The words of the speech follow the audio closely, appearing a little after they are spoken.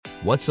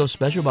What's so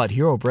special about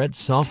Hero Bread's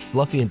soft,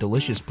 fluffy, and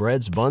delicious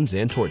breads, buns,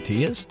 and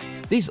tortillas?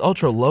 These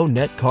ultra-low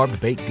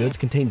net-carb baked goods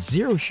contain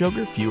zero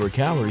sugar, fewer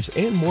calories,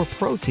 and more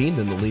protein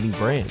than the leading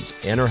brands,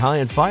 and are high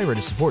in fiber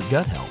to support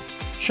gut health.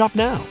 Shop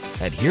now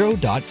at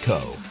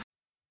hero.co.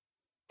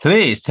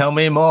 Please tell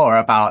me more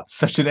about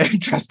such an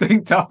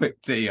interesting topic,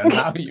 T, and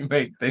how you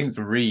make things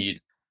read.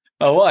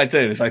 Oh, what I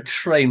do is I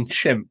train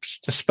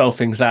chimps to spell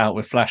things out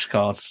with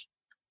flashcards.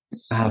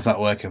 How's that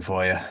working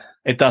for you?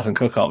 It doesn't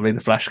cook up me, the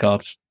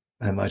flashcards.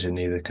 I imagine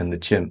neither can the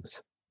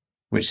chimps,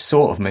 which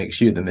sort of makes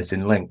you the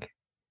missing link.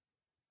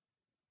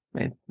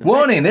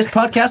 Warning, this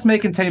podcast may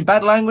contain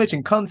bad language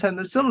and content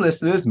that some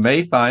listeners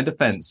may find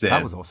offensive.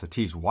 That was also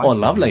T's wife. Oh,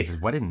 lovely.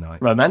 His wedding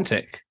night.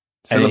 Romantic.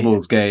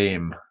 Syllables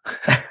game.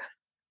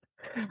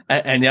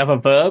 Any other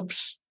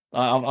verbs?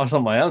 I was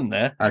on my own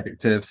there.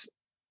 Adjectives.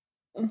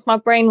 My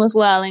brain was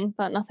whirling,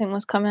 but nothing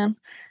was coming.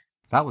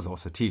 That was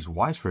also T's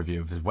wife's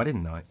review of his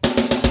wedding night.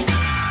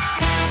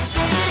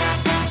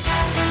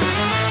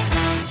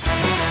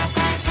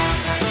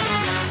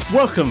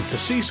 Welcome to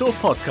Seesaw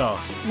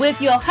Podcast. With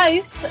your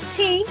hosts,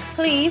 T,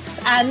 Cleves,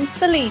 and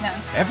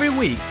Selena. Every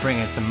week,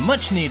 bringing some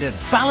much-needed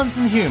balance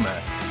and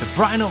humour to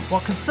brighten up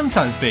what can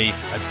sometimes be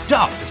a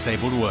dark,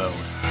 disabled world.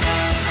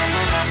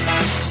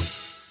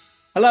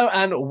 Hello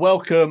and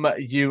welcome,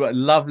 you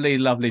lovely,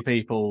 lovely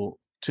people,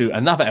 to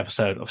another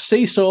episode of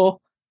Seesaw.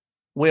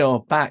 We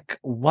are back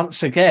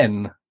once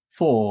again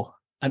for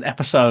an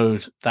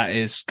episode that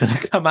is going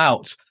to come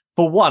out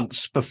for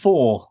once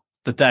before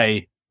the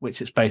day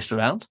which it's based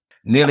around.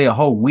 Nearly a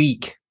whole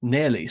week.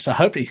 Nearly. So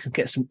hopefully you can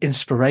get some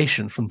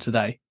inspiration from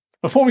today.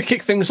 Before we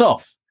kick things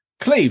off,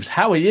 Cleves,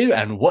 how are you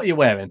and what are you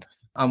wearing?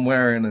 I'm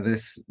wearing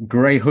this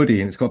grey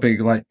hoodie and it's got a big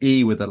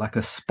E with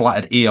a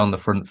splattered E on the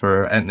front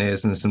for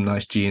ears and some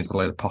nice jeans with a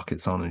load of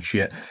pockets on and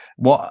shit.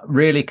 What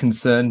really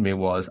concerned me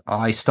was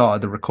I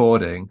started the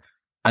recording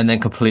and then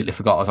completely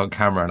forgot I was on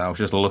camera and I was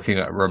just looking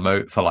at a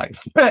remote for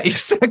 30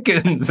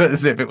 seconds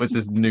as if it was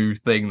this new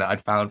thing that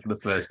I'd found for the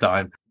first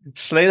time.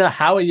 Selena,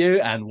 how are you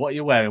and what are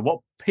you wearing?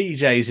 What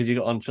PJs have you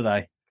got on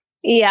today?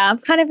 Yeah, I'm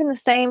kind of in the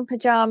same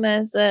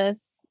pajamas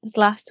as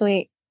last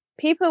week.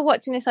 People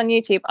watching this on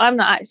YouTube, I'm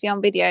not actually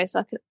on video,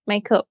 so I could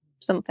make up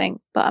something,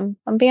 but I'm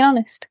being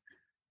honest.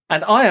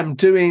 And I am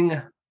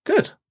doing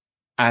good.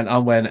 And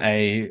I'm wearing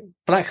a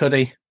black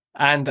hoodie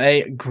and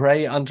a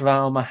grey Under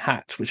Armour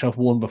hat, which I've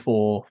worn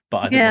before,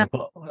 but I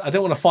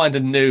didn't want to find a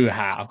new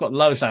hat. I've got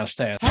loads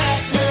downstairs.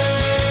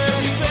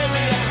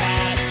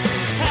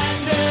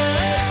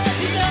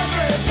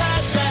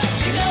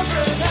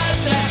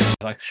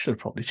 I should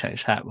probably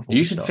change hat before.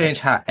 You should change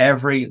hat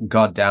every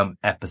goddamn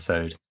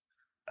episode.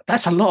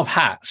 That's a lot of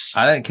hats.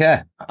 I don't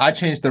care. I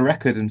changed the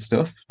record and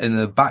stuff in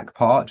the back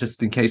part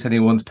just in case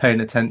anyone's paying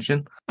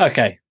attention.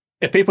 Okay.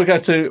 If people go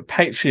to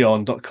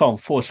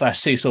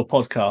patreon.com/Seesaw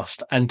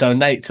Podcast and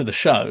donate to the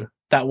show,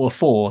 that will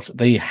afford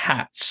the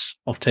hats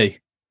of T.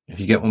 If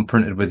you get one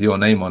printed with your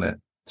name on it,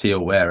 T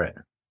will wear it.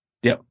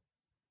 Yep.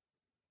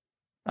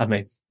 I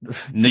mean...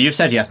 No, you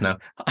said yes now.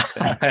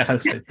 I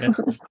hope so, yeah.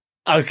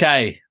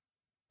 Okay.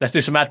 Let's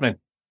do some admin.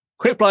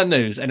 Quick blind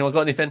news. Anyone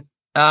got anything?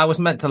 I was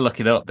meant to look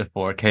it up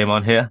before I came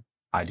on here.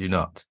 I do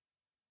not.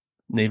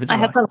 Neither do I. I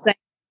have something.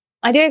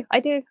 I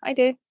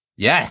do.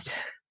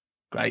 Yes.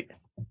 Great.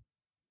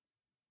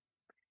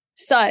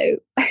 So, you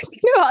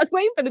know what? I was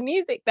waiting for the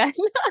music then.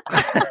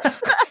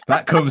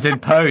 That comes in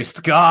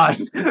post.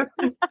 God.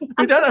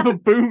 We don't have a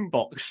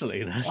boombox,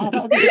 Selena.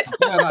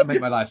 That'd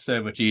make my life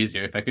so much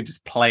easier if I could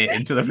just play it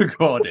into the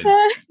recording.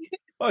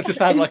 Or just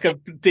have a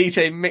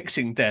DJ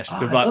mixing desk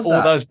with all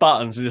those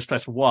buttons and just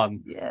press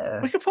one.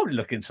 Yeah. We could probably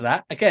look into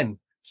that. Again,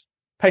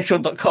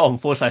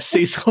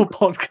 patreon.com/Seesaw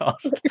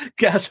Podcast.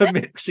 Get us a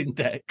mixing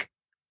deck.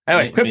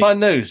 Anyway, quick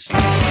blind news.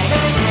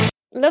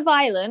 Love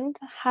Island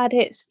had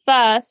its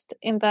first,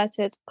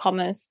 inverted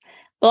commas,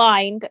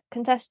 blind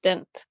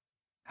contestant.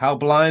 How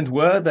blind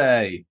were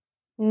they?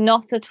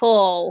 Not at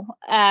all.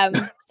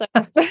 So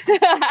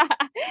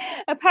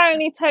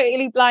apparently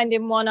totally blind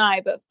in one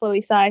eye, but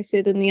fully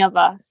sighted in the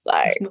other. So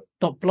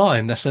not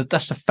blind. That's a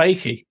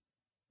fakie.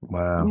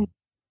 Wow.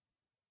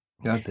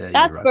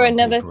 That's for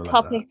another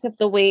topic of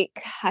the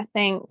week, I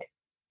think.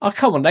 Oh,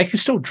 come on. They can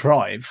still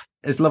drive.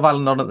 Is Love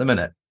Island on at the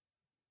minute?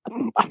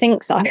 I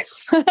think so.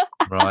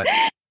 Right.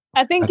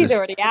 I think it's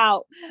already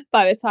out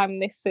by the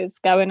time this is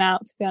going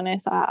out, to be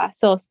honest. I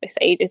saw this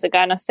ages ago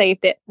and I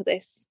saved it for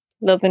this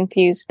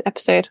love-infused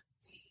episode.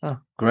 Oh,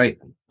 great.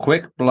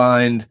 Quick,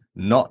 blind,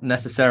 not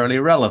necessarily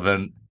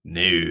relevant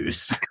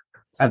news.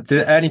 At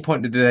any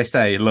point did they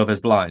say Love is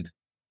Blind?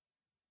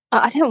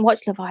 I don't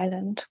watch Love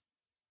Island.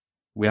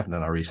 We haven't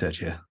done our research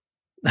here.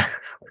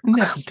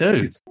 Never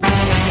do.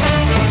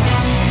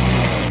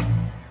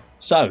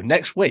 So,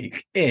 next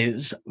week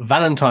is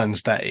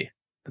Valentine's Day,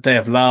 the day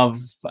of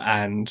love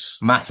and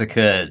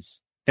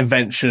massacres,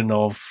 invention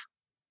of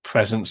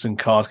presents and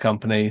card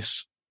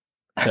companies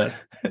that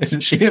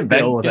she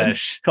invented all their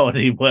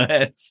shoddy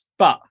words.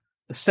 But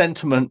the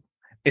sentiment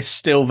is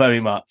still very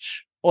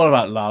much all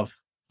about love.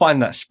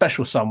 Find that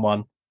special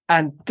someone.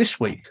 And this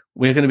week,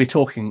 we're going to be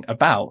talking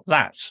about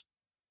that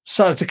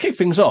So to kick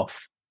things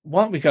off,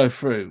 why don't we go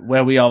through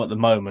where we are at the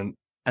moment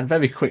and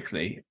very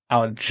quickly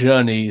our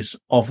journeys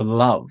of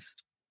love.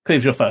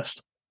 Cleves, you're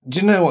first.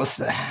 Do you know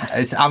what's?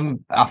 I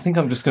think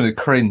I'm just going to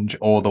cringe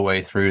all the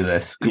way through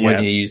this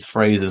when you use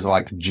phrases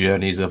like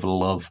 "journeys of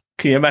love."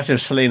 Can you imagine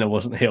if Selena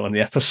wasn't here on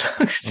the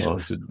episode? Oh,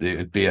 it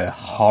would be a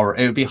horror.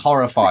 It would be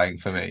horrifying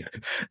for me.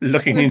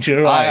 Looking into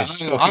your eyes.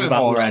 I'm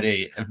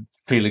already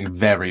feeling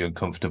very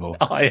uncomfortable.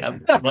 I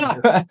am.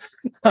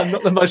 I'm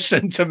not the most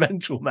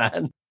sentimental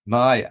man.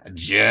 My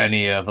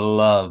journey of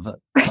love.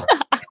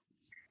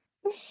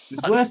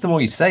 It's worse the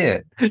more you say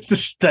it. It's a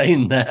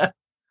stain there.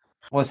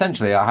 Well,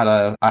 essentially, I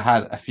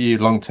had a few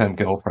long-term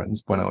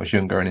girlfriends when I was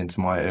younger and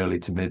into my early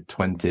to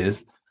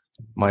mid-20s,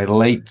 my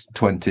late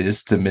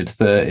 20s to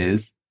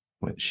mid-30s,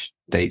 which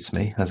dates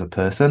me as a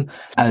person,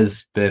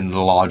 has been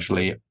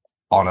largely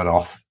on and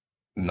off,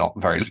 not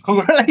very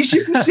long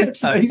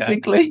relationships,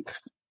 basically.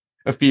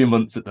 A few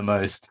months at the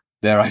most,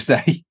 dare I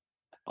say.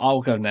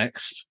 I'll go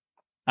next.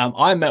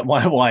 I met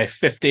my wife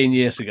 15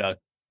 years ago,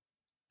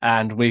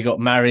 and we got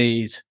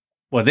married,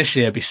 well, this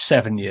year it'll be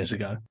 7 years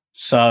ago.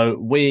 So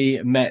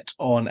we met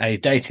on a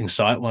dating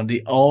site, one of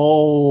the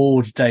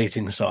old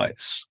dating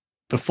sites,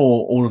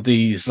 before all of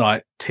these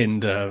like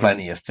Tinder,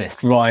 plenty of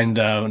fists,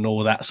 Grindr, and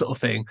all that sort of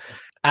thing.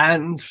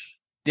 And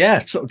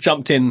yeah, sort of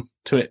jumped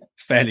into it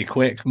fairly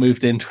quick,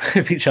 moved into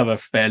each other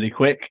fairly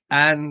quick,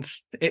 and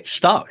it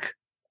stuck.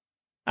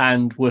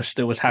 And we're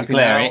still as happy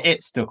now.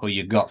 It stuck or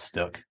you got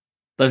stuck.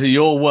 Those are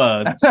your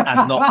words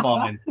and not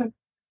mine.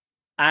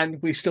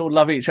 And we still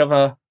love each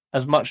other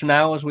as much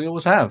now as we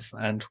always have,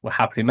 and we're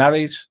happily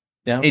married.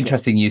 Yeah.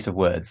 Interesting use of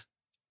words.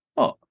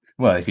 What?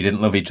 Well, if you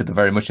didn't love each other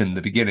very much in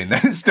the beginning, then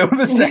it's still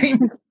the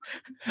same.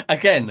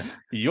 Again,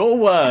 your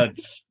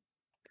words.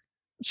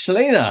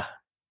 Selena,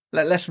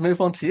 let's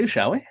move on to you,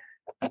 shall we?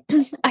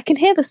 I can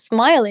hear the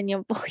smile in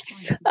your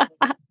voice.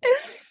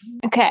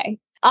 Okay.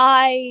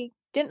 I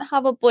didn't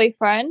have a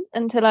boyfriend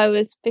until I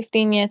was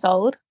 15 years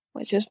old,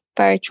 which was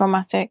very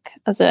traumatic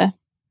as a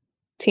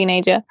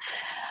teenager.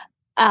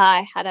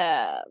 I had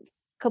a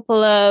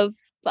couple of,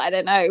 I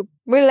don't know,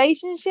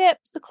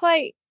 relationships.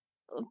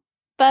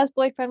 First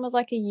boyfriend was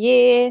like a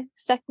year.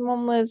 Second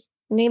one was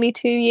nearly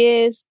 2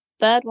 years.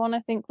 Third one, I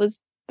think, was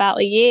about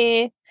a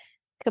year.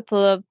 Couple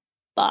of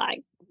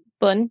like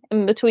fun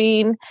in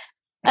between.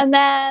 And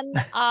then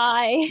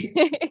I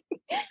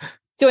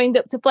joined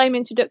up to Flame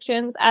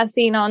Introductions as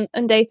seen on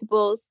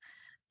Undateables.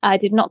 I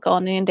did not go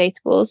on the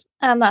Undateables.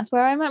 And that's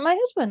where I met my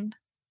husband.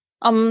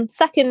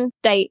 Second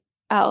date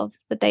out of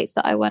the dates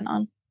that I went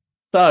on.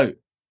 So,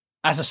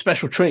 as a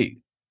special treat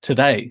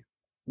today,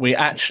 we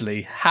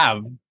actually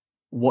have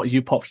what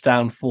you popped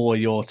down for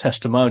your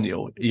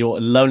testimonial, your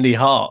Lonely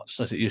Hearts,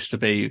 as it used to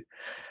be.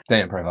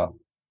 Damn, Prova.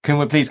 Can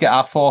we please get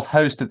our fourth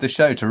host of the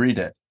show to read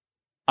it?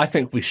 I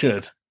think we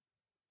should.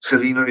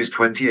 Selena is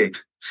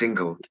 28,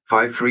 single,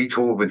 5'3"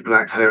 tall with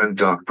black hair and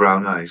dark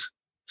brown eyes.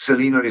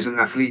 Selena is an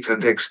athlete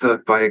and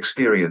expert by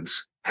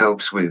experience,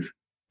 helps with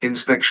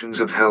inspections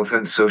of health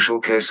and social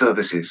care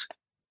services.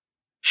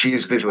 She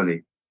is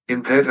visually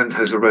impaired and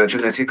has a rare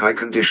genetic eye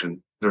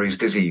condition, Lery's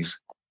disease,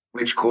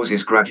 which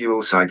causes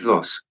gradual sight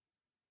loss.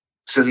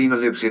 Selena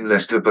lives in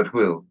Leicester but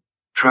will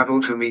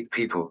travel to meet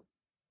people.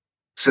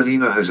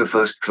 Selena has a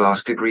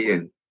first-class degree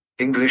in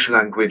English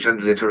language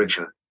and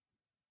literature.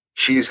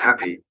 She is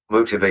happy,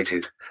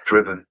 motivated,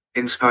 driven,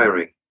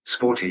 inspiring,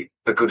 sporty,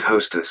 a good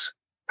hostess,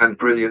 and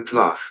brilliant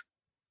laugh.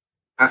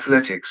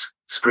 Athletics,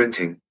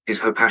 sprinting, is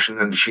her passion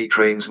and she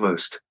trains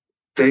most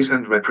days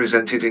and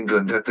represented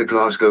England at the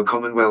Glasgow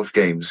Commonwealth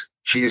Games.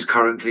 She is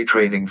currently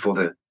training for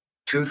the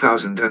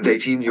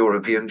 2018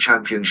 European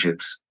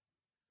Championships.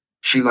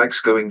 She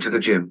likes going to the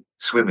gym,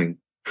 swimming,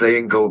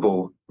 playing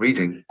goalball,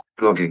 reading,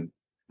 blogging,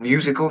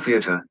 musical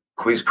theatre,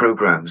 quiz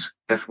programs,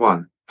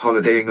 F1,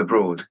 holidaying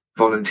abroad,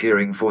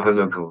 volunteering for her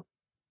local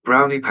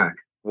brownie pack,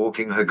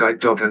 walking her guide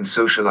dog and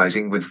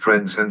socializing with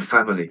friends and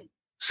family.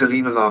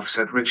 Selena laughs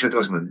at Richard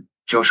Osman,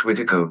 Josh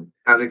Widdicombe,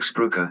 Alex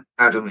Brooker,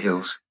 Adam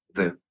Hills,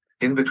 the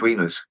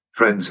In-Betweeners,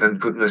 friends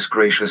and goodness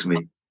gracious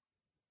me.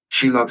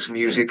 She loves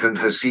music and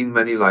has seen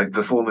many live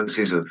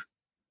performances of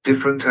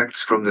different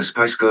acts from the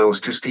Spice Girls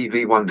to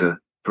Stevie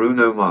Wonder,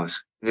 Bruno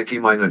Mars, Nicki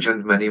Minaj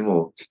and many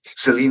more.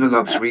 Selena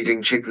loves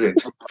reading chick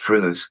lit,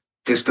 thrillers,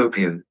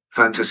 dystopian,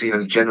 fantasy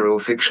and general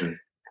fiction.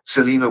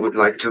 Selena would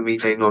like to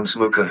meet a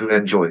non-smoker who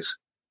enjoys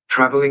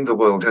traveling the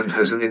world and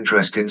has an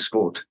interest in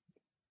sport.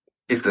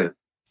 If the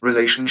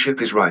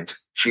relationship is right,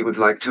 she would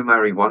like to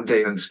marry one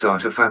day and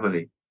start a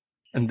family.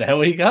 And there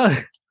we go.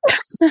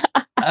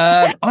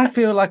 I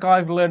feel like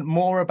I've learned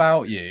more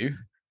about you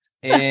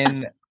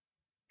in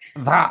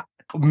that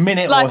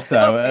minute or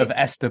so of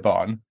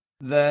Esteban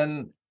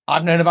than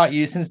I've known about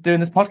you since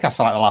doing this podcast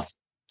for like the last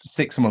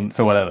 6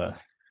 months or whatever.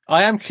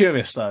 I am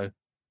curious though.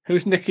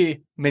 Who's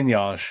Nicki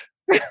Minaj?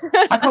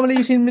 I can't believe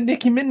you've seen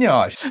Nicki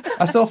Minaj.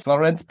 I saw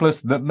Florence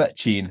plus the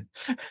Machine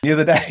the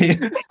other day,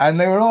 and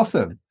they were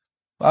awesome.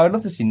 I would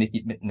love to see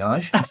Nicki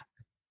Minaj.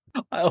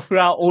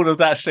 Throughout all of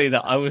that scene,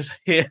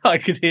 I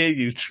could hear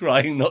you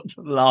trying not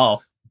to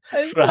laugh.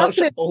 throughout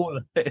all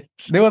of it.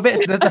 There were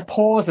bits, the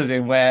pauses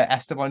in where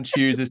Esteban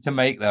chooses to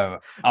make them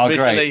are great.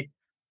 Visually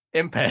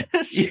impaired.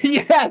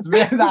 Yes,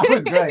 man, that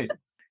was great.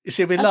 You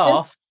see, we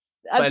laugh,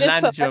 but I've it just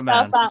landed put you a man.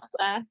 myself out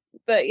there.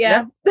 But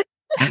yeah.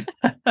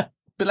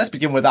 But let's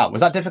begin with that.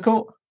 Was that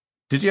difficult?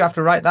 Did you have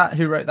to write that?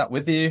 Who wrote that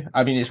with you?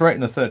 I mean, it's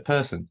written in the third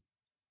person.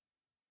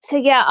 So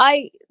yeah,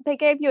 they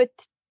gave you a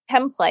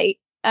template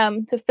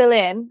to fill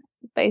in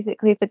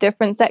basically for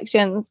different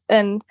sections,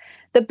 and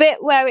the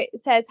bit where it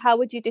says how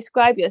would you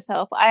describe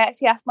yourself, I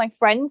actually asked my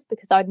friends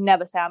because I'd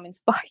never say I'm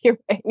inspiring,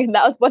 and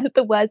that was one of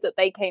the words that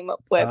they came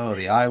up with. Oh,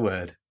 the I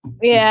word.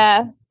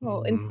 Yeah,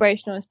 or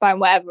inspirational, inspiring,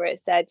 whatever it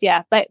said.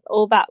 Yeah, like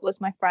all that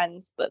was my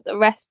friends, but the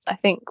rest I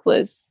think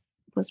was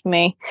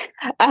me.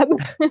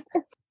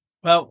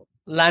 Well,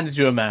 landed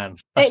you a man.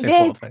 That's It the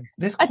important did. thing.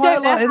 There's I quite a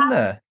don't know lot in how-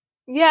 there.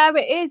 Yeah,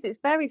 it is. It's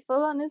very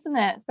full on, isn't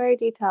it? It's very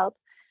detailed.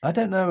 I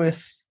don't know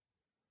if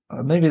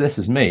maybe this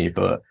is me,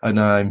 but I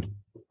know I'm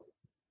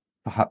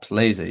perhaps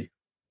lazy,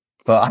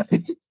 but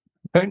I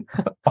don't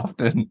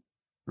often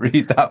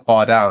read that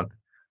far down.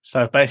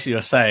 So basically,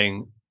 you're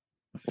saying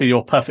for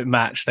your perfect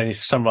match, they need to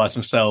summarize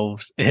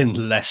themselves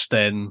in less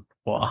than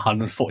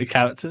 140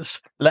 characters.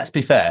 Let's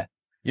be fair.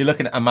 You're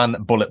looking at a man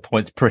that bullet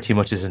points pretty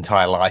much his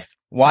entire life.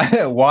 Why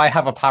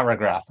have a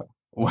paragraph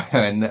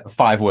when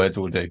 5 words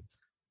will do?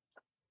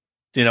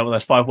 Do you know what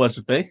those 5 words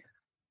would be?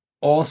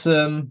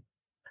 Awesome,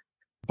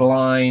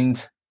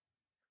 blind,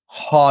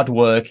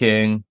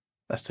 hardworking.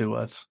 That's 2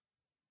 words.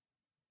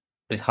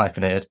 It's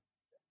hyphenated.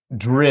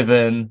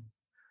 Driven.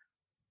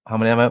 How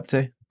many am I up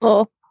to?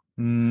 Oh,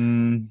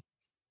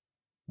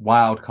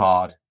 Wild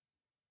card.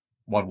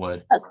 1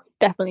 word. that's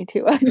definitely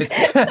 2 words.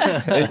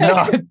 It's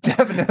not.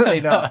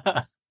 Definitely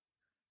not.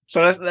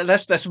 So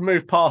let's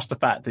move past the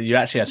fact that you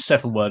actually had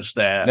 7 words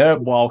there,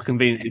 Nope. while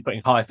conveniently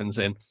putting hyphens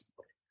in.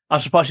 I'm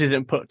surprised you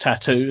didn't put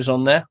tattoos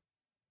on there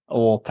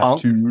or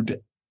punk.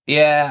 Tattooed.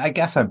 Yeah, I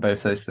guess I'm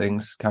both those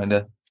things, kind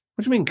of.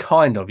 What do you mean,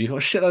 kind of? You've got a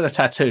shitload of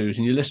tattoos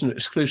and you listen to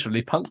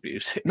exclusively punk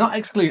music. Not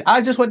exclude.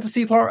 I just went to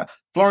see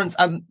Florence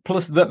and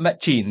plus the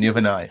Metchin the other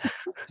night.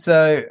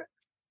 So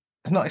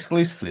it's not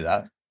exclusively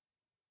that.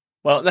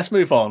 Well, let's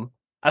move on.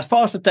 As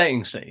far as the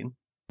dating scene,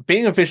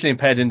 being a visually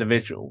impaired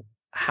individual,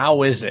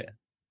 how is it?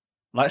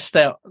 Let's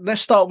start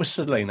with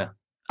Selena.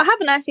 I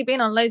haven't actually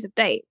been on loads of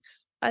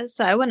dates. As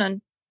I say, I went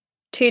on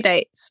 2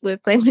 dates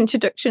with Flame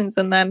Introductions,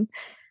 and then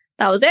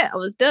that was it. I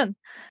was done.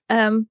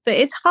 But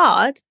it's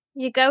hard.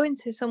 You go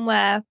into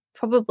somewhere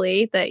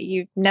probably that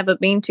you've never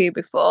been to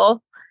before,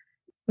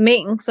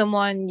 meeting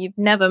someone you've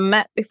never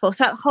met before.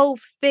 So that whole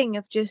thing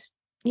of just,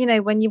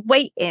 when you're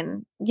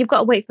waiting, you've got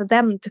to wait for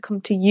them to come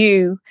to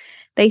you.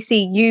 They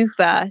see you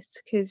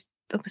first because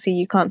obviously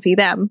you can't see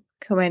them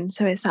come in.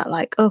 So it's that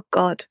like, oh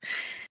God,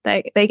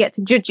 they get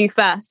to judge you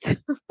first.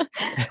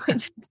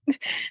 That's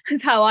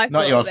how I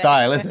Not feel your of it.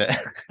 style, is it?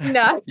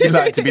 No. You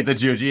like to be the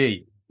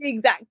judgee.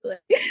 Exactly.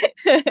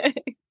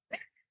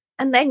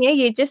 And then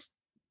you just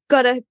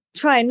gotta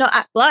try and not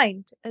act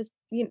blind.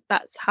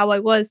 That's how I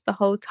was the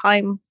whole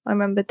time. I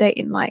remember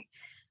dating, like,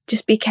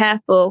 just be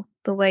careful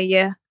the way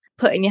you're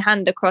putting your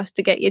hand across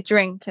to get your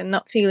drink and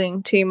not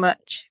feeling too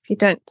much. If you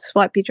don't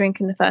swipe your drink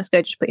in the first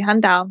go, just put your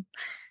hand down.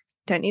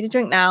 Don't need a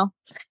drink now.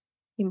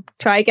 You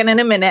try again in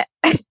a minute.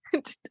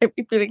 Just don't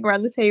be feeling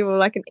around the table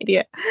like an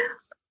idiot.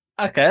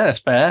 Okay, that's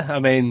fair. I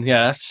mean,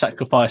 yeah,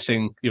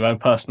 sacrificing your own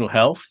personal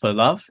health for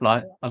love.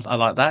 Like, I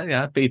like that.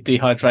 Yeah, be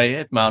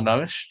dehydrated,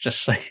 malnourished,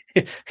 just so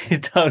you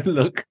don't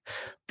look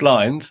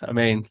blind. I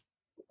mean,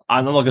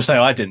 I'm not going to say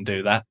I didn't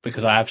do that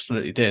because I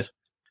absolutely did.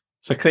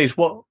 So, Cleese,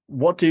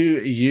 what do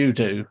you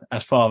do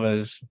as far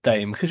as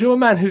dating? Because you're a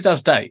man who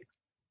does date.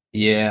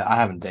 Yeah, I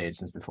haven't dated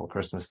since before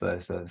Christmas, though,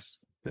 so it's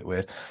a bit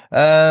weird.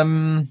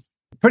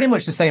 Pretty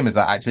much the same as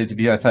that, actually, to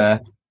be fair.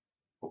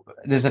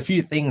 There's a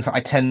few things I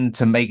tend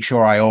to make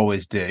sure I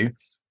always do.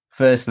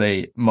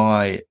 Firstly,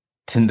 my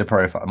Tinder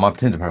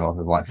profile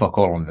is like fuck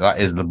all on it. That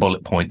is the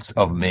bullet points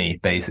of me,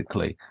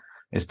 basically.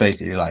 It's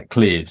basically like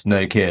cleaves,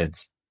 no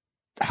kids,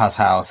 has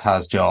house,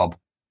 has job,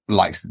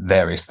 likes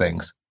various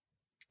things.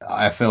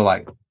 I feel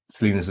like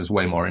Selena's is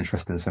way more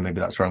interesting, so maybe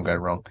that's where I'm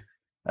going wrong.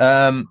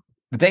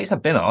 The dates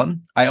I've been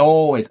on, I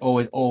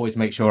always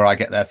make sure I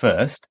get there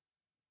first.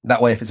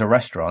 That way, if it's a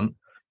restaurant,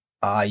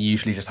 I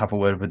usually just have a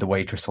word with the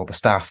waitress or the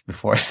staff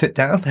before I sit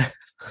down.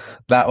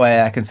 That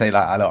way I can say,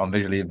 like, look, I'm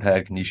visually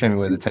impaired. Can you show me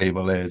where the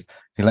table is?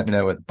 Can you let me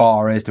know where the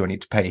bar is? Do I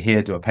need to pay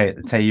here? Do I pay at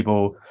the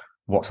table?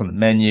 What's on the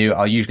menu?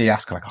 I'll usually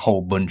ask like a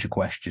whole bunch of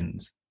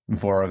questions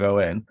before I go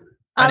in.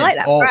 I And like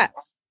it's that prep.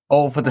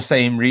 all for the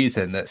same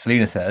reason that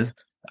Selena says.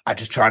 I'm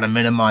just trying to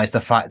minimize the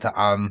fact that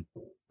I'm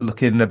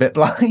looking a bit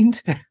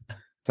blind.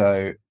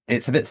 So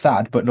it's a bit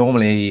sad, but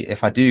normally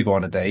if I do go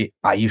on a date,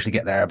 I usually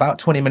get there about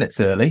 20 minutes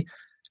early,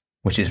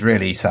 which is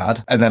really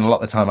sad. And then a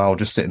lot of the time I'll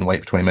just sit and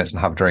wait for 20 minutes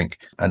and have a drink.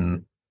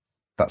 And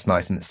that's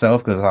nice in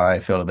itself because I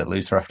feel a bit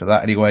looser after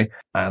that anyway,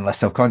 and less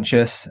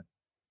self-conscious.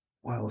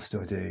 What else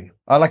do I do?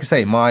 Like I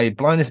say, my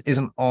blindness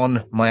isn't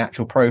on my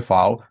actual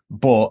profile,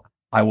 but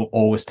I will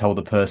always tell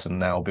the person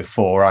now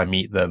before I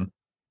meet them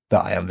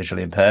that I am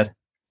visually impaired.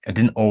 I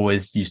didn't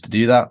always used to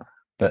do that,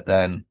 but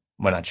then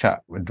when I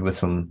chat with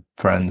some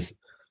friends,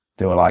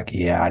 they were like,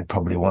 yeah, I'd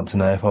probably want to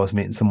know if I was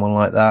meeting someone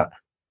like that.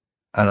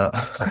 And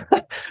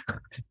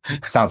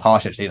sounds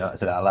harsh actually not to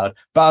say that out loud,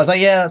 but I was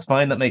like, yeah, that's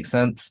fine, that makes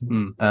sense.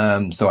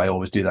 So I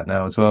always do that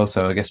now as well.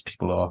 So I guess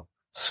people are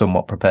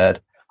somewhat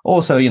prepared.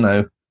 Also, you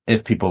know,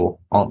 if people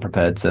aren't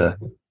prepared to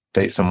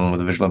date someone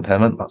with a visual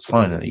impairment, that's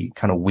fine. And he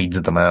kind of weeds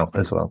them out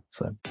as well.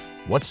 So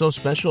What's so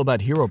special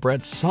about Hero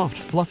Bread's soft,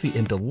 fluffy,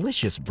 and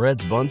delicious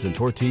breads, buns, and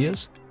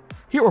tortillas?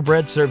 Hero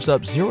Bread serves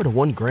up 0 to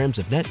 1 grams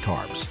of net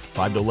carbs,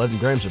 5 to 11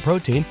 grams of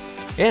protein,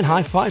 and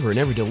high fiber in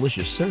every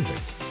delicious serving.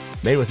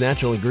 Made with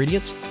natural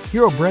ingredients,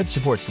 Hero Bread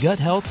supports gut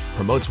health,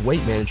 promotes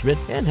weight management,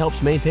 and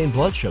helps maintain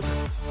blood sugar.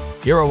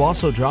 Hero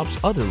also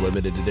drops other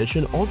limited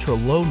edition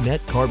ultra-low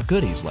net carb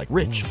goodies like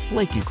rich,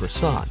 flaky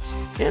croissants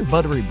and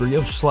buttery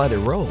brioche slider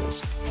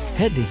rolls.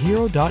 Head to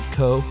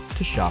hero.co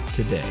to shop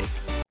today.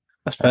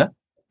 That's fair.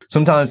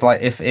 sometimes,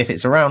 like if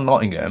it's around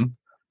Nottingham,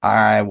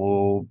 I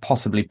will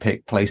possibly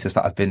pick places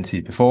that I've been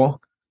to before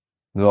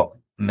that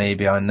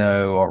maybe I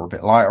know are a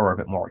bit lighter or a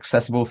bit more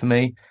accessible for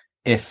me.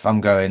 If I'm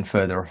going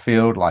further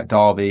afield, like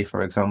Derby,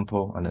 for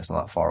example, and it's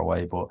not that far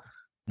away, but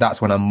that's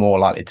when I'm more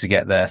likely to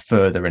get there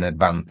further in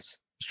advance,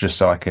 just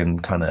so I can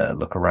kind of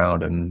look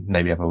around and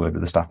maybe have a word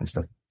with the staff and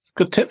stuff.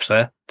 Good tips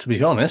there, to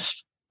be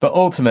honest. But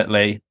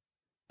ultimately,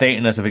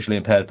 dating as a visually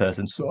impaired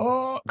person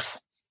sucks.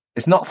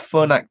 It's not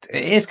fun. It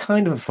is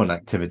kind of a fun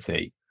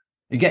activity.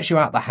 It gets you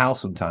out of the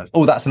house sometimes.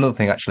 Oh, that's another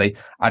thing, actually.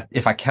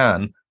 If I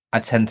can, I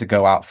tend to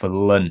go out for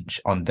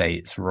lunch on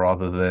dates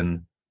rather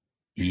than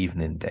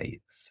evening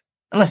dates.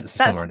 Unless it's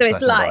the summer and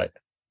it's nice and bright.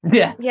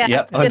 Yeah,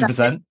 yep,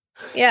 100%.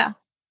 Yeah,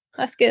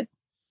 that's good.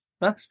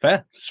 That's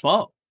fair.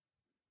 Smart.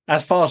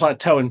 As far as like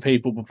telling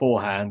people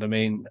beforehand, I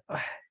mean,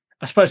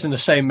 I suppose in the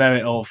same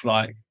merit of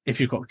like, if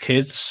you've got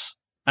kids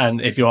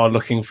and if you are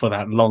looking for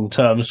that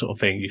long-term sort of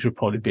thing, you should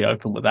probably be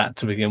open with that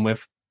to begin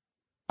with.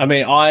 I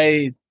mean,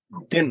 I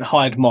didn't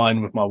hide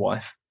mine with my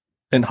wife.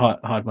 Didn't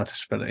hide my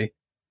disability.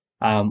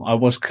 I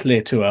was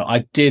clear to her.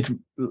 I did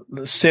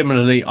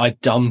similarly. I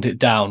dumbed it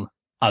down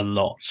a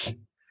lot,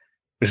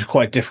 which is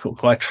quite difficult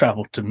because I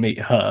travelled to meet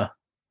her,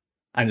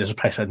 and there's a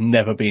place I'd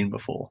never been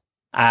before.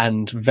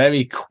 And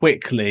very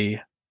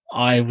quickly,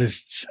 I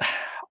was,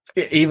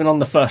 even on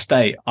the first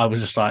date, I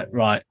was just like,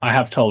 right, I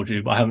have told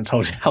you, but I haven't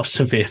told you how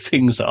severe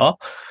things are.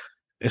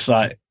 It's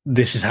like,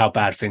 this is how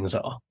bad things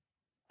are.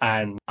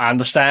 And I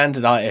understand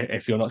that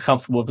if you're not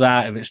comfortable with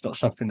that, if it's not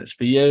something that's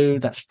for you,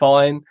 that's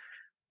fine.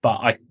 But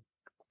I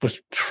was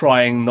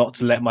trying not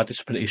to let my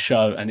disability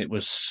show, and it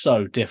was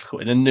so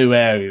difficult in a new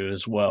area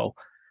as well.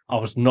 I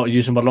was not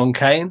using my long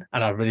cane,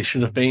 and I really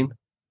should have been.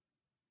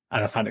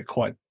 And I found it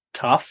quite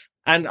tough.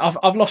 And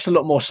I've lost a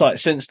lot more sight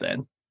since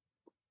then.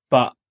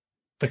 But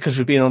because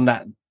we've been on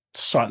that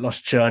sight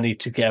loss journey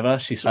together,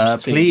 she sort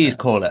of please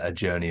call it a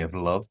journey of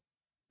love.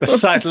 The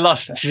sight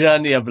loss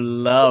journey of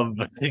love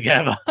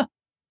together.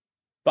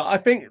 But I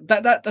think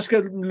that's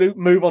going to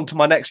move on to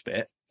my next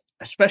bit,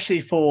 especially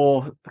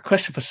for the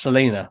question for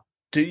Selena.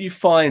 Do you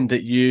find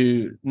that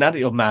now that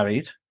you're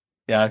married,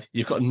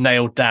 you've got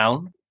nailed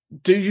down,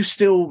 do you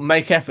still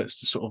make efforts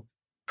to sort of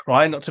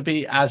try not to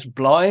be as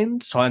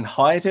blind, try and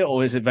hide it,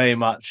 or is it very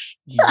much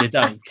you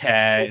don't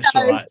care? It's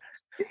all right.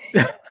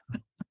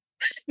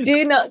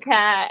 Do not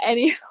care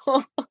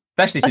anymore.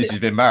 Especially since she's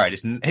been married.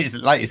 It's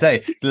like you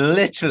say,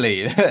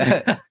 literally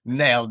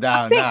nailed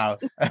down now.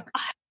 I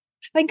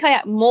think I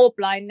act more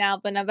blind now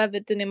than I've ever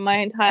done in my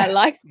entire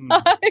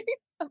lifetime.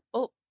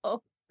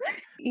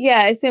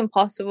 Yeah, it's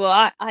impossible.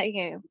 I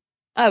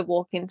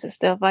walk into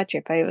stuff, I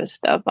trip over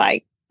stuff.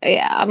 I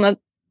haven't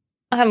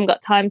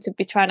got time to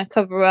be trying to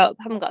cover up.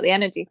 I haven't got the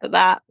energy for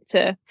that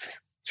to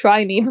try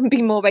and even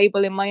be more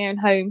able in my own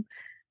home.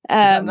 Is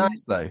that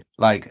nice though?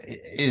 Like,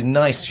 it's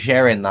nice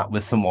sharing that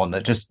with someone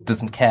that just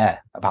doesn't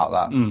care about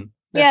that.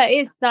 Yeah, it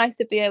is nice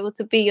to be able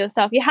to be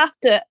yourself. You have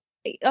to,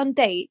 on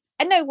dates,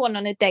 and no one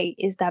on a date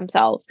is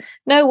themselves.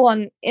 No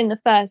one in the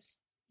first,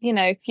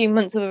 few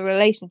months of a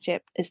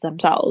relationship is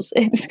themselves.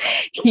 It's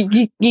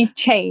you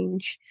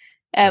change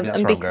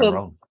and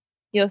become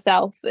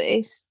yourself.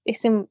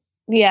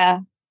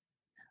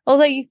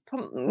 Although you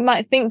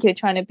might think you're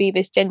trying to be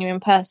this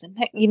genuine person,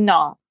 you're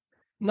not.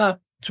 No,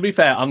 to be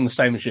fair, I'm the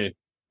same as you.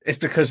 It's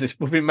because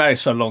we've been married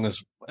so long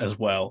as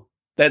well.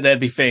 There'd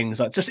be things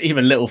like just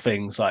even little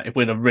things like if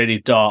we're in a really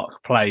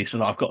dark place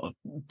and I've got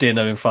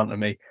dinner in front of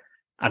me,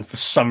 and for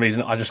some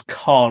reason I just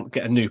can't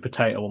get a new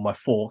potato on my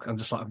fork. I'm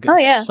just like, I'm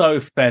getting so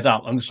fed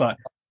up. I'm just like,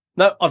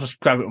 no, I'll just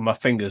grab it with my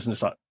fingers and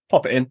just like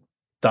pop it in,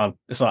 done.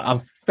 It's like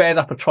I'm fed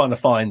up of trying to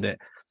find it.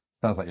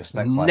 Sounds like your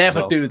sex life.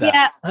 Never do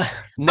that. Yeah.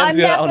 Never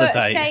do that on a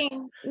date.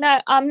 Ashamed. No,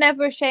 I'm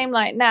never ashamed.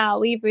 Like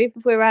now, either if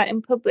we're out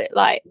in public,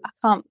 like I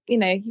can't,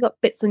 you got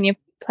bits on your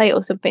plate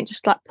or something,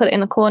 just like put it in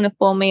the corner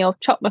for me or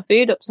chop my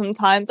food up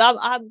sometimes.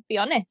 I'll be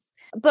honest.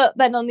 But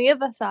then on the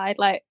other side,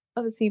 like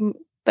obviously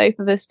both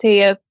of us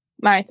here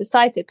married to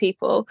sighted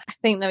people, I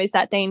think there is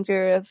that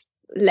danger of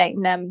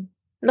letting them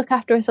look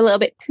after us a little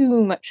bit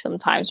too much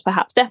sometimes,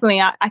 perhaps. Definitely,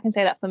 I can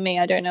say that for me.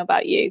 I don't know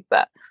about you,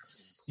 but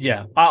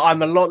Yeah,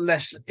 I'm a lot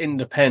less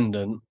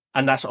independent,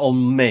 and that's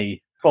on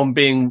me from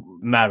being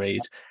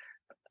married.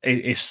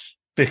 It's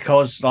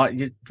because like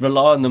you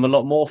rely on them a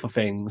lot more for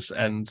things,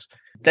 and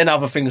then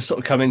other things sort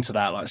of come into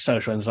that, like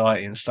social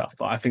anxiety and stuff.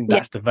 But I think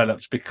that's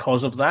developed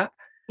because of that.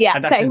 Yeah,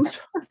 And that's same.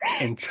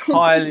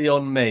 entirely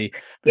on me.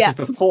 Because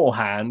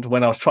beforehand,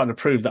 when I was trying to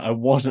prove that I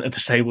wasn't a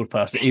disabled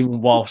person,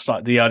 even whilst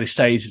like the early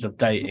stages of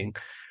dating,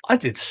 I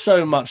did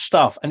so much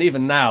stuff. And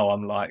even now,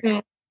 I'm like,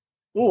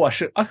 oh,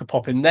 I could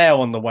pop in there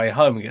on the way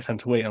home and get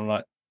something to eat. I'm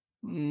like,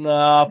 no,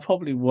 I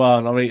probably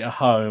won't. I'll eat at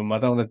home. I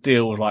don't want to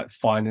deal with like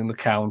finding the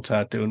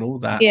counter, doing all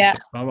that. Yeah.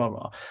 Blah, blah,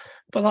 blah.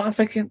 But like, I'm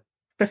thinking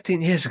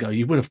 15 years ago,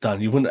 you would have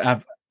done. You wouldn't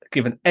have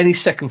given any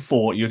second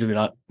thought. You'd have been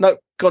like, nope,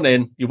 gone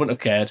in. You wouldn't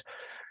have cared.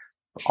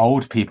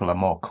 Old people are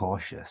more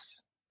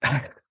cautious.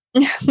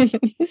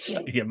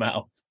 Shut your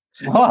mouth.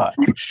 What?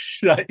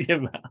 Shut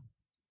your mouth.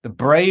 The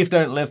brave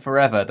don't live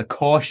forever. The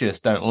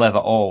cautious don't live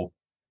at all.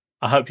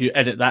 I hope you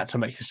edit that to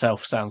make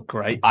yourself sound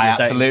great. I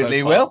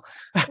absolutely will.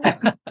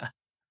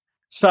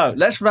 So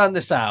let's round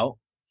this out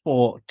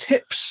for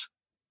tips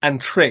and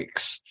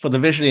tricks for the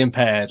visually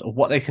impaired of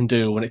what they can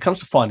do when it comes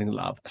to finding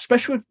love,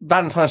 especially with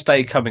Valentine's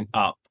Day coming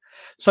up.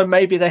 So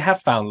maybe they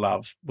have found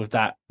love with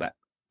that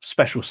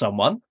special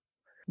someone.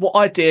 What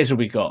ideas have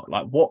we got?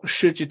 Like, what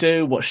should you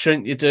do? What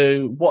shouldn't you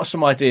do? What are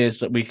some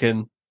ideas that we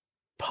can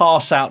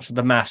pass out to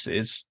the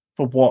masses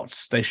for what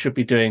they should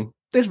be doing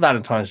this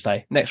Valentine's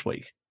Day next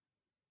week?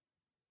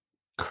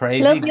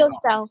 Crazy. Love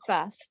yourself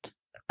first.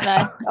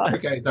 No.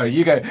 Okay, sorry,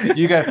 you go first.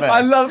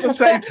 I love the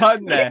same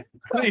time there.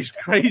 Please,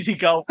 crazy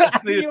golf.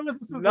 Please,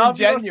 love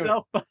genuine.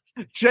 yourself.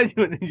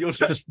 Genuine, you're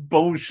just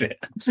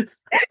bullshit.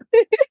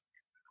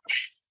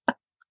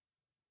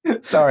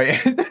 Sorry.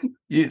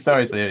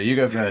 Sorry, Selena, you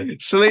go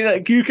first.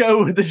 Selena, you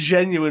go with the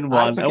genuine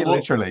one. I took it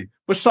literally.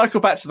 We'll cycle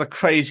back to the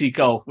crazy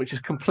golf, which is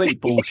complete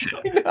bullshit.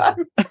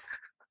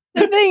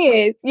 The thing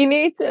is, you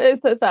need to,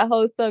 it's that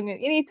whole song,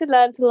 you need to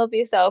learn to love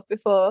yourself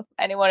before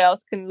anyone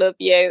else can love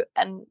you.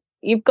 And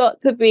you've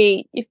got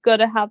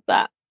to have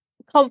that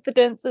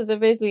confidence as a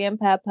visually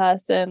impaired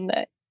person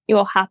that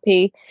you're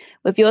happy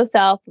with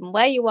yourself and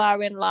where you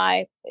are in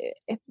life.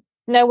 If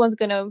no one's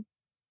going to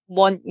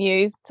want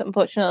you,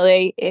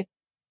 unfortunately, if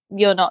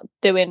you're not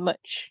doing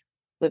much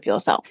with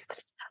yourself.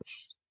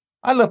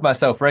 I love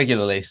myself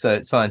regularly, so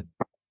it's fine.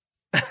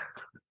 Okay,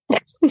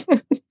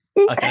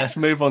 let's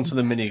move on to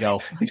the mini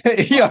golf.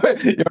 You're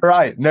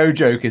right. No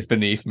joke is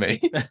beneath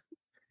me.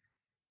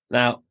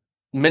 Now,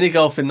 mini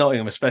golf in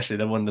Nottingham, especially,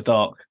 they won in the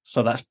dark.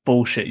 So that's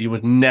bullshit. You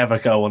would never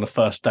go on a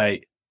first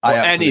date or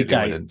any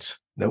date wouldn't.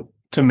 Nope.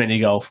 to mini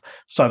golf.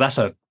 So that's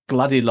a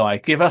bloody lie.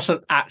 Give us an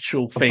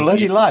actual thing. A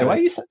bloody lie. Why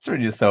are you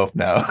censoring yourself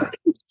now?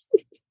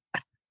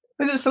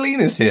 Is it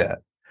Selena's here?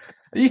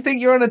 You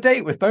think you're on a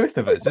date with both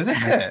of us? Is this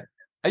it?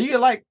 Are you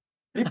like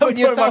you're putting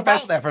yourself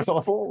out there for a sort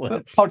of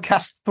forward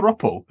podcast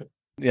throuple?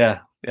 Yeah.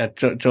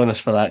 Join us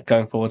for that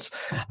going forwards.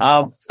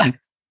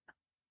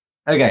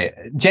 Okay,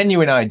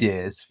 genuine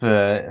ideas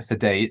for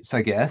dates,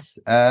 I guess.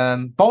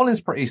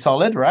 Bowling's pretty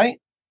solid, right?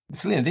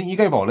 Selena, didn't you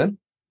go bowling?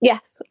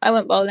 Yes, I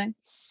went bowling.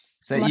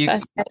 So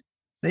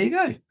there you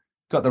go.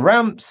 Got the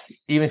ramps.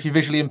 Even if you're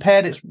visually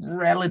impaired, it's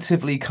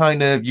relatively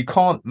you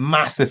can't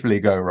massively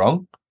go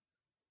wrong.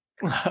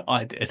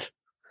 I did.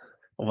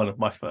 On one of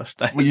my first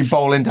days. Were you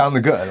bowling down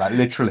the gutter, like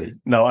literally?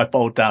 No, I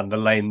bowled down the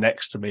lane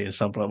next to me and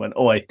someone went,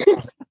 oi.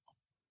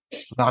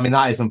 I mean,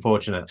 that is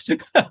unfortunate.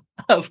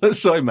 I was like,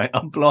 sorry, mate,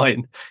 I'm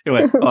blind. He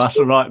went, oh, that's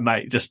all right,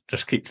 mate.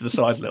 Just keep to the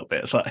side a little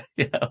bit. It's like,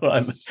 yeah, all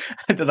right.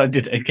 And then I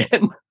did it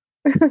again.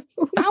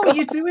 How are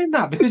you doing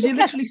that? Because you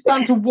literally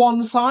stand to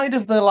one side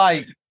of the,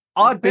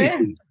 I'd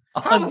bin.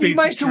 How do you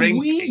manage to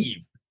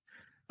weave?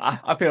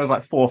 I think I was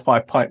like 4 or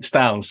 5 pints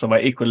down, so my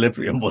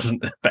equilibrium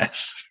wasn't the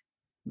best.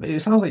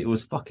 It sounds like it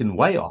was fucking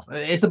way off.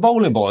 It's the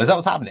bowling ball. Is that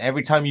what's happening?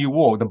 Every time you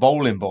walk, the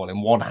bowling ball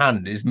in one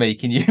hand is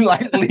making you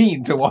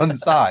lean to one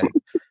side.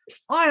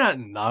 I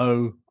don't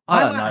know.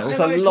 It was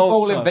a long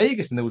bowl time. in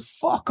Vegas and there was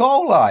fuck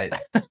all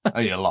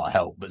only a lot of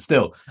help, but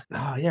still.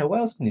 Oh yeah, what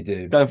else can you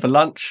do? Going for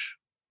lunch.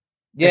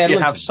 Yeah, if you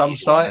have some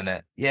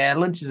sight. Yeah,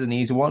 lunch is an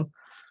easy one.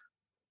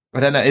 I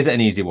don't know. Is it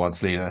an easy one,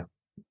 Selena?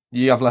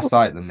 You have less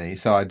sight than me,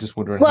 so I'm just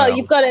wondering. Well,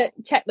 you've got to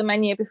check the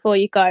menu before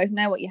you go,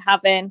 know what you're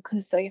having,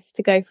 because so you have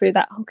to go through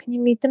that. Oh, can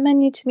you read the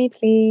menu to me,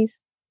 please?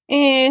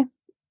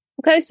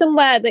 Go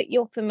somewhere that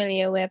you're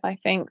familiar with, I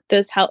think,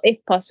 does help,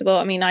 if possible.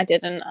 I mean, I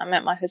didn't. I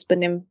met my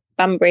husband in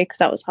Banbury because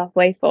that was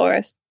halfway for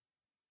us.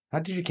 How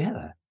did you get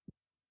there?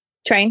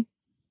 Train.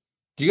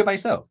 Did you go by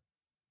yourself?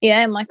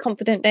 Yeah, in my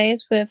confident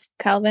days with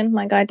Calvin,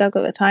 my guide dog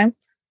at the time.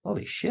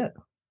 Holy shit.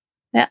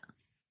 Yeah.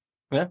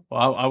 Yeah,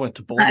 well, I went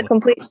to Bournemouth. A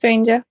complete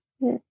stranger.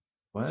 Yeah.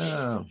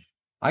 Wow.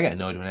 I get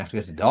annoyed when I have to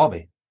go to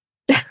Derby.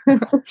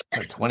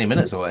 Like 20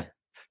 minutes away.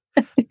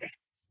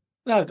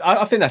 No,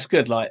 I think that's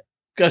good. Like,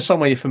 go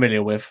somewhere you're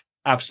familiar with.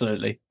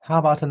 Absolutely. How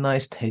about a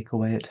nice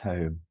takeaway at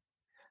home?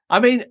 I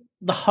mean,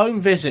 the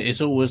home visit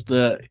is always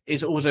a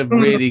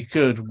really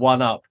good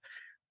one up.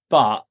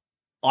 But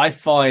I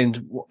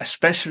find,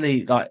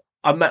 especially I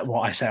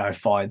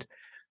find,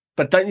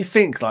 but don't you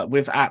think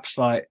with apps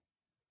like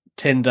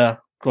Tinder,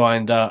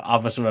 Grindr,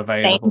 others are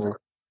available.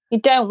 You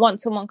don't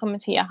want someone coming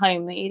to your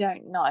home that you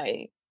don't know,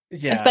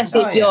 Yeah,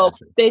 especially if you're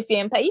busy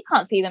and you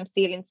can't see them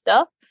stealing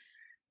stuff.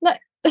 No.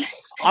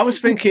 I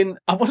wasn't thinking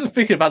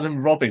about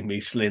them robbing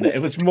me, Selena. It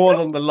was more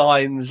along the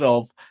lines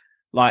of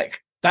like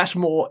that's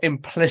more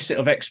implicit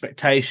of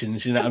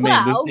expectations, you know what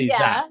I mean, with these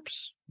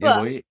apps.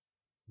 But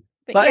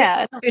like,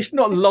 yeah, it's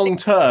not long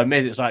term.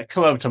 It's like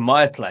come over to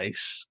my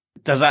place.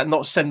 Does that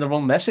not send the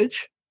wrong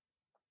message?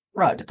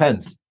 Right,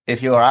 depends.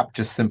 If your app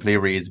just simply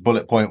reads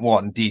bullet point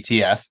 1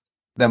 DTF,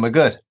 then we're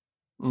good.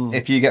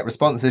 If you get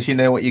responses, you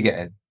know what you're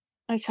getting.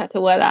 I just had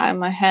to wear that out in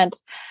my head.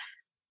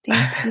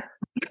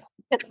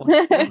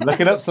 Look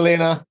it up,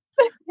 Selena.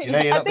 You know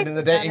you're not been in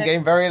the dating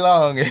game very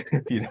long.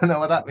 You don't know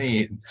what that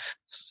means.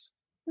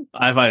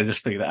 I've only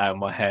just figured it out in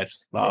my head.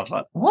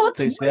 Like, what's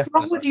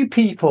wrong with you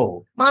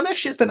people? Man, that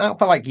shit's been out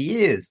for like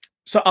years.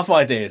 So other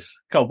ideas.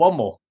 Go on, one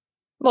more.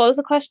 What was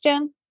the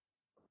question?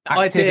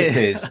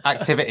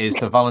 Activities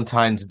for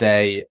Valentine's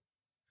Day.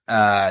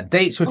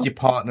 Dates with your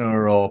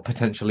partner or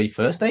potentially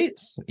first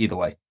dates. Either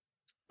way.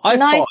 A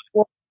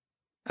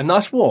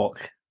nice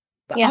walk.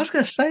 Yeah. I was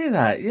going to say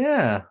that,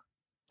 yeah.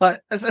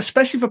 Like,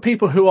 especially for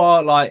people who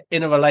are like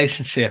in a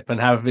relationship and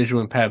have a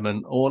visual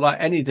impairment or like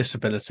any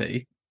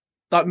disability.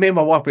 Like me and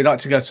my wife, we like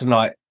to go to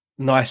like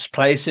nice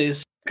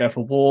places, go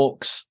for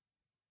walks.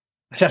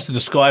 She has to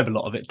describe a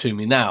lot of it to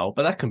me now,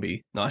 but that can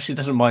be nice. She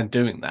doesn't mind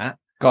doing that.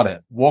 Got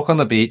it. Walk on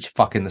the beach,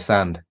 fuck in the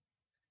sand.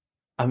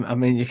 I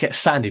mean, you get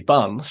sandy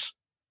buns,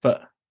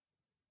 but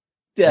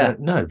yeah.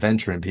 No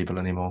adventuring people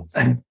anymore.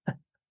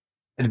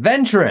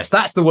 Adventurous.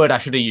 That's the word I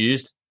should have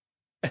used.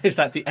 Is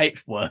that the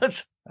 8th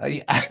word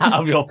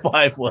out of your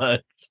 5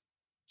 words?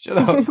 Shut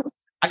up.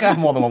 I can have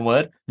more than one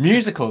word.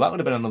 Musical. That would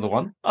have been another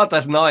one. Oh,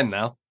 that's 9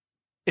 now.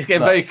 It's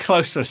getting very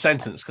close to a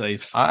sentence,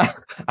 Cleves.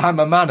 I'm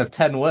a man of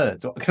 10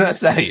 words. What can I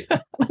say?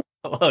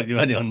 Well, you're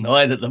only on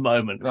 9 at the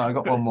moment. No, I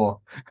got one more.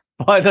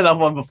 Find another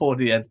one before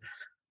the end.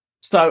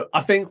 So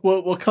I think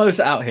we'll close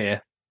it out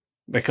here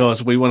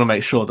because we want to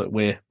make sure that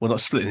we're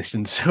not splitting this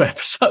into 2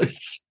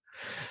 episodes.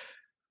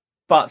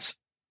 But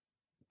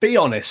be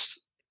honest.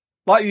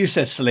 Like you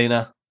said,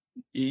 Selena,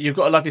 you've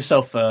got to love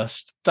yourself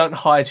first. Don't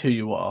hide who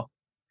you are.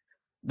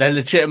 There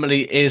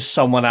legitimately is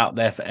someone out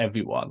there for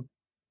everyone.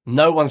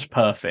 No one's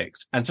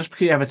perfect. And just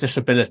because you have a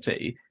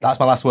disability...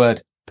 That's my last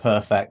word.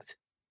 Perfect.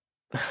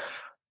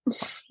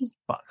 Fuck's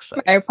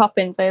sake. Mary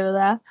Poppins over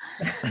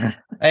there.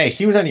 Hey,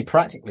 she was only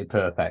practically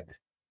perfect.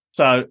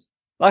 So,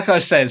 like I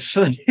said...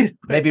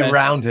 Maybe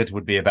rounded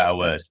would be a better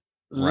word.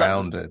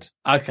 Rounded.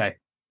 Okay.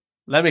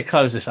 Let me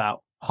close this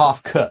out.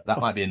 Half cut. That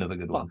might be another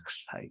good one.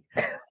 Fuck's sake.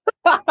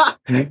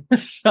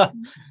 So,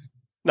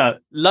 no,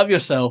 love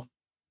yourself.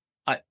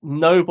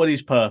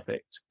 Nobody's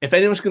perfect. If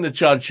anyone's going to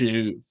judge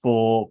you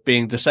for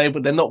being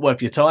disabled, they're not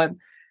worth your time.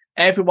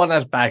 Everyone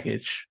has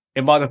baggage.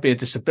 It might not be a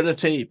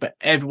disability, but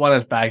everyone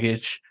has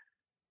baggage,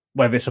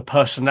 whether it's a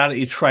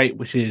personality trait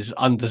which is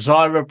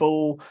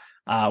undesirable,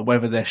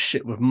 whether they're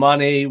shit with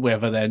money,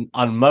 whether they're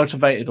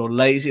unmotivated or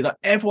lazy. Like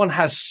everyone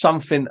has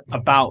something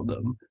about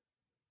them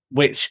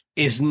which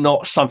is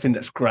not something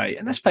that's great.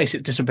 And let's face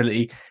it,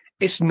 disability,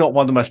 it's not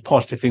one of the most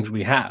positive things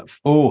we have.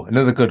 Oh,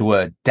 another good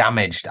word.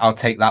 Damaged. I'll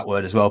take that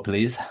word as well,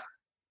 please.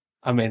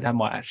 I mean, that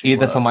might actually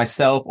Either work. for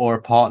myself or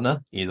a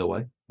partner. Either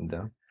way. I'm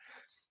down.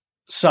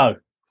 So,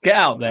 get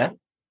out there.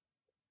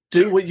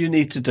 Do what you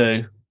need to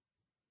do.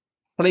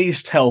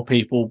 Please tell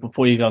people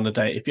before you go on a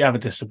date if you have a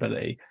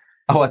disability.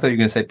 Oh, I thought you were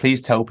going to say,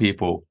 please tell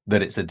people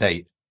that it's a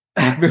date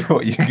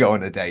before you go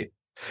on a date.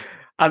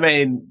 I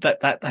mean, that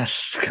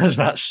goes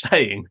without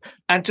saying.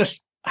 And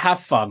just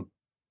have fun.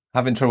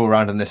 Having trouble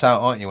rounding this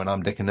out, aren't you, when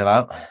I'm dicking it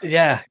out?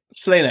 Yeah.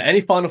 Selena,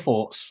 any final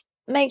thoughts?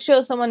 Make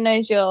sure someone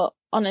knows you're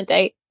on a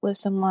date with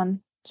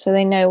someone so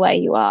they know where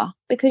you are,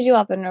 because you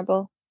are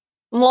vulnerable.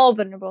 More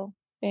vulnerable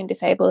being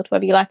disabled,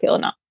 whether you like it or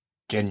not.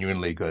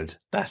 Genuinely good.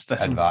 That's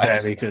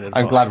advice. Very good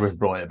advice. I'm glad we've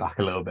brought it back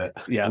a little bit.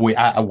 Yeah. We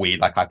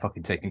like I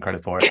fucking taking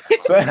credit for it.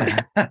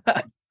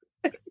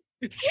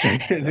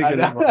 Good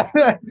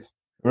advice.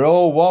 We're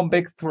all one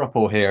big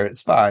throuple here.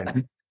 It's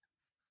fine.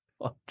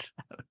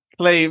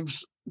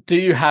 Cleves, do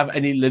you have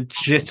any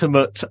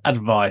legitimate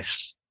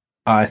advice?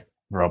 I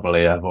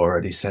probably have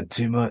already said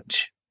too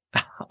much.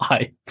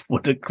 I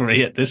would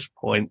agree at this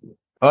point.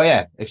 Oh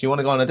yeah, if you want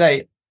to go on a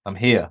date, I'm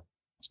here.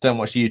 Just don't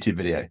watch the YouTube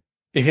video.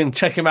 You can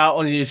check him out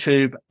on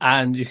YouTube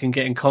and you can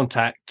get in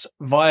contact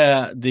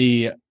via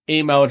the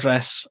email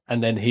address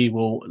and then he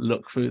will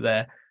look through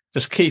there.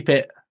 Just keep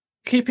it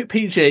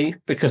PG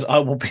because I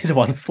will be the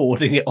one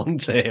forwarding it on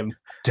to him.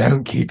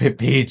 Don't keep it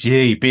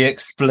PG. Be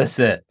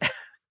explicit.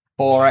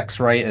 4X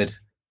rated.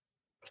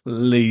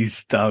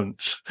 Please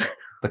don't.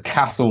 The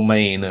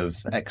Castlemaine of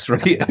X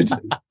rated.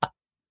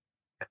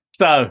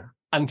 So,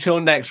 until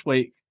next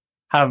week,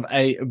 have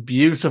a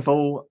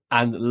beautiful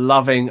and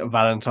loving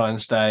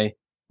Valentine's Day.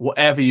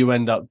 Whatever you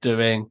end up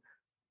doing,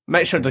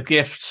 make sure the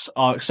gifts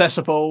are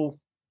accessible.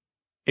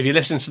 If you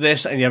listen to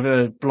this and you have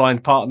a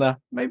blind partner,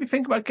 maybe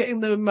think about getting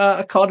them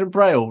a card in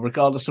Braille,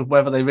 regardless of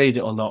whether they read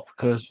it or not.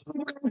 Because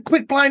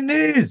quick blind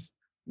news.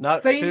 No,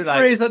 too late.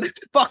 Sainsbury's.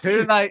 Fuck Too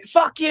you. late.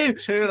 Fuck you.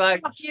 Too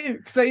late. Fuck you.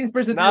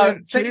 Sainsbury's are No,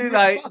 doing too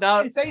late.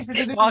 No.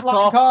 Sainsbury's are doing Fuck blind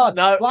off. cards.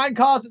 No. Blind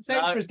cards at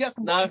Sainsbury's. Get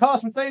some No. blind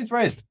cards from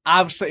Sainsbury's.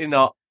 Absolutely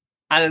not.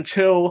 And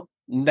until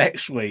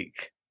next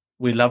week,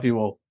 we love you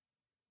all.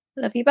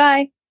 Love you.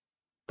 Bye.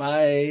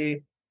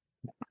 Bye.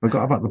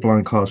 Forgot about the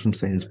blind cards from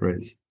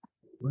Sainsbury's.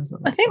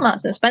 I think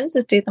Marks and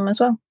Spencer's do them as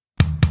well.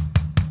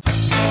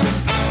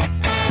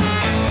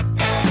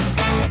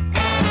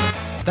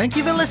 Thank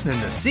you for listening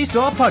to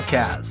Seesaw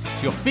Podcast.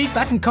 Your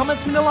feedback and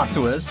comments mean a lot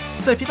to us,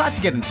 so if you'd like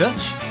to get in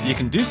touch, you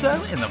can do so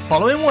in the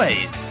following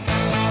ways.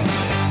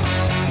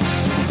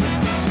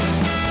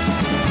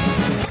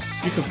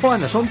 You can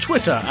find us on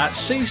Twitter at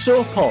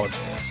Seesaw Pod,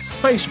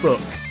 Facebook,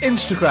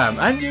 Instagram,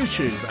 and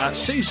YouTube at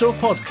Seesaw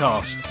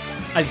Podcast.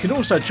 And you can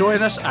also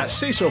join us at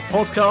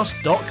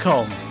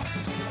seesawpodcast.com.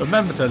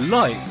 Remember to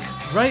like,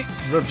 rate,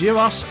 review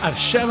us, and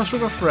share us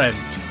with a friend.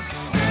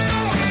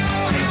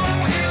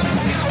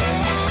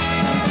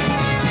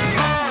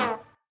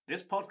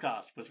 This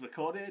podcast was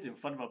recorded in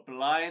front of a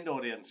blind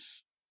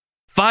audience.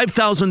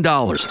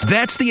 $5,000.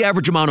 That's the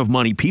average amount of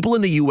money people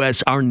in the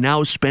U.S. are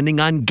now spending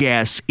on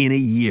gas in a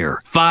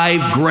year.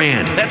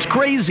 $5,000. That's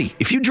crazy.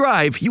 If you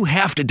drive, you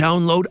have to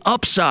download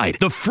Upside,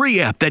 the free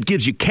app that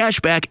gives you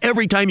cash back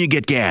every time you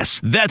get gas.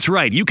 That's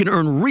right. You can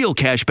earn real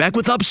cash back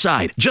with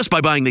Upside just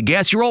by buying the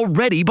gas you're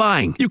already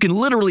buying. You can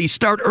literally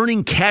start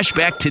earning cash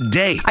back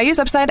today. I use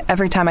Upside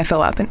every time I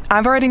fill up, and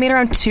I've already made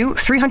around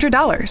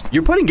 $300.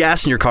 You're putting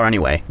gas in your car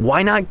anyway.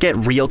 Why not get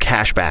real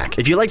cash back?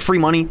 If you like free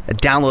money,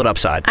 download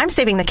Upside. I'm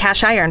saving the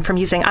cash I earn from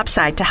using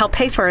Upside to help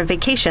pay for a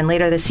vacation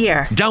later this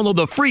year. Download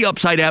the free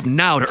Upside app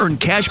now to earn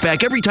cash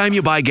back every time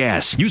you buy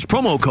gas. Use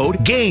promo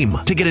code GAME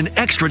to get an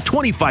extra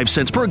 25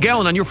 cents per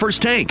gallon on your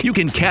first tank. You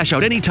can cash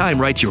out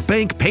anytime right to your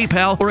bank,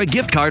 PayPal, or a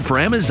gift card for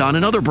Amazon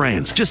and other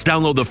brands. Just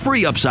download the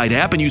free Upside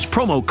app and use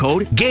promo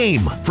code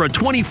GAME for a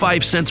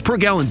 25 cents per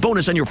gallon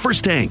bonus on your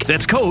first tank.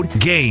 That's code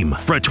GAME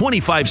for a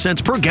 25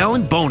 cents per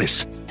gallon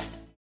bonus.